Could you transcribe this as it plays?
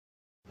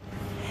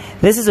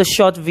This is a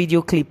short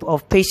video clip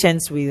of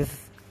patients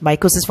with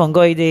Mycoses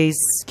Fungoides,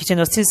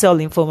 cutaneous T-cell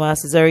lymphoma,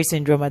 Sezary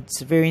Syndrome at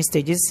varying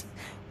stages.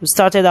 We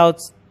started out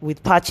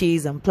with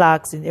patches and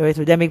plaques in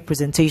erythrodermic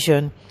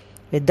presentation.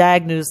 They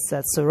diagnosed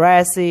as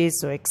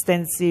psoriasis or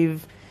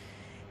extensive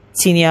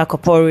tinea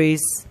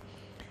corporis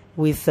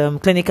with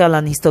clinical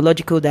and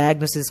histological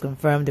diagnosis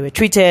confirmed. They were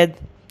treated.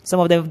 Some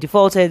of them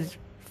defaulted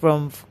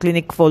from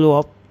clinic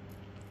follow-up.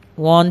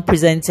 One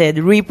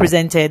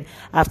represented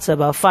after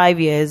about 5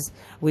 years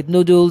with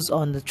nodules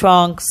on the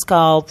trunk,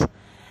 scalp,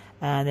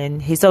 and then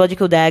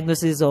histological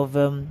diagnosis of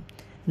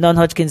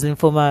non-Hodgkin's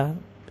lymphoma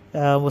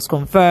was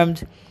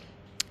confirmed.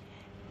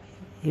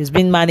 He was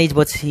being managed,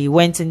 but he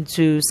went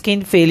into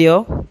skin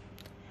failure,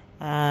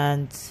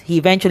 and he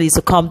eventually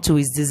succumbed to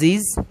his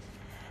disease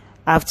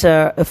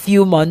after a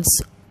few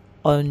months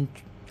on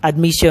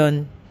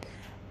admission,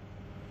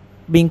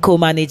 being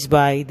co-managed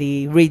by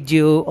the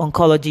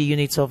radio-oncology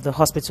units of the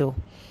hospital.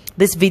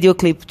 This video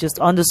clip just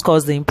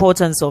underscores the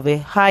importance of a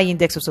high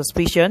index of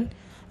suspicion,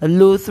 a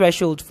low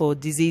threshold for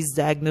disease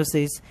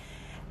diagnosis,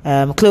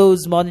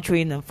 close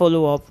monitoring and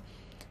follow-up,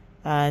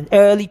 and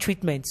early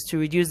treatment to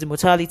reduce the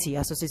mortality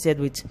associated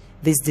with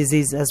this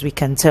disease, as we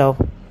can tell.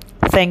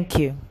 Thank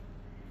you.